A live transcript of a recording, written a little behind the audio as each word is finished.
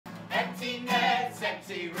Empty nets,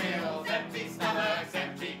 empty reels, empty stomachs,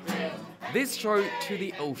 empty grills. This show, To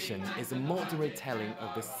the Ocean, is a modern retelling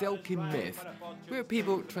of the Selkie myth, where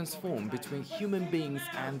people transform between human beings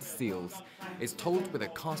and seals. It's told with a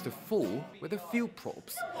cast of 4 with a few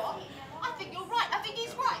props. I think you're right. I think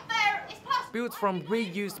he's right. There, it's past. Built from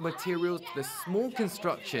reused materials, the small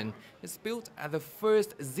construction is built at the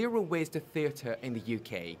first zero-waste theatre in the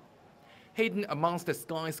UK. Hidden amongst the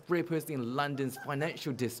skyscrapers in London's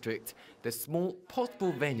financial district, the small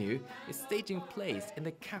portable venue is staging plays in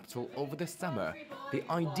the capital over the summer. The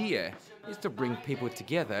idea is to bring people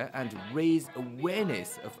together and raise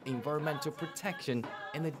awareness of environmental protection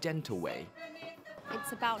in a gentle way.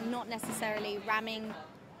 It's about not necessarily ramming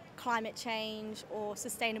climate change or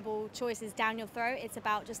sustainable choices down your throat. It's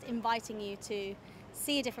about just inviting you to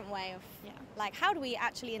see a different way of, like, how do we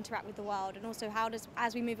actually interact with the world, and also how does,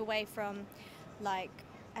 as we move away from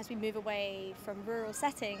rural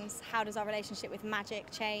settings, how does our relationship with magic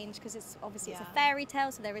change? Because it's obviously it's a fairy tale,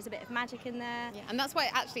 so there is a bit of magic in there. Yeah, and that's why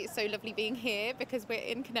actually it's so lovely being here, because we're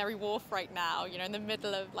in Canary Wharf right now, you know, in the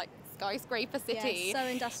middle of like skyscraper city. Yeah, so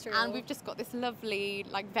industrial. And we've just got this lovely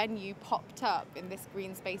venue popped up in this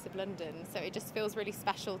green space of London, so it just feels really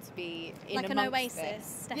special to be in like an oasis,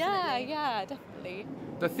 this. definitely. Yeah, definitely.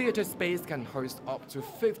 The theatre space can host up to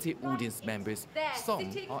 50 audience members.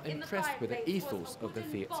 Some are impressed with the ethos of the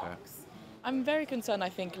theatre. I'm very concerned, I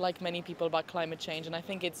think, like many people, about climate change, and I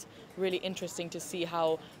think it's really interesting to see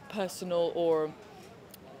how personal or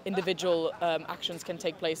individual actions can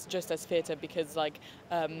take place just as theatre, because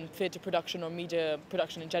theatre production or media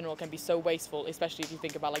production in general can be so wasteful, especially if you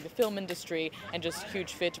think about like the film industry and just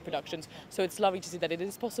huge theatre productions. So it's lovely to see that it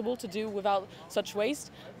is possible to do without such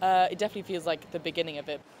waste. It definitely feels like the beginning of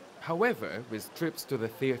it. However, with trips to the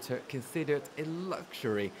theatre considered a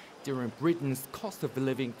luxury during Britain's cost of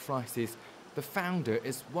living crisis, the founder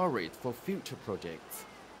is worried for future projects.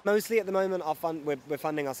 Mostly at the moment we're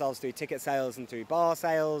funding ourselves through ticket sales and through bar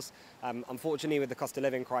sales. Unfortunately, with the cost of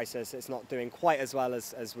living crisis, it's not doing quite as well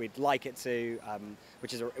as we'd like it to,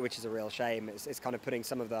 which is a real shame. It's kind of putting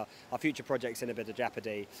some of our future projects in a bit of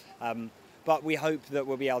jeopardy. But we hope that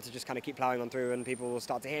we'll be able to just kind of keep ploughing on through, and people will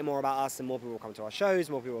start to hear more about us, and more people will come to our shows,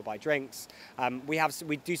 more people will buy drinks.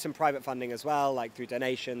 We do some private funding as well, like through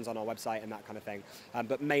donations on our website and that kind of thing.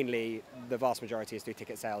 But mainly, the vast majority is through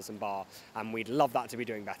ticket sales and bar, and we'd love that to be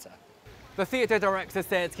doing better. The theatre director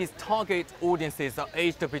says his target audiences are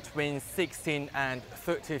aged between 16 and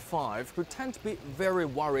 35, who tend to be very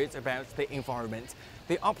worried about the environment.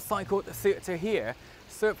 The upcycled theatre here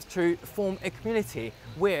serves to form a community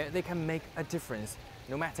where they can make a difference,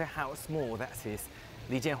 no matter how small that is.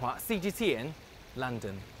 Li Jianhua, CGTN,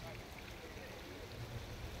 London.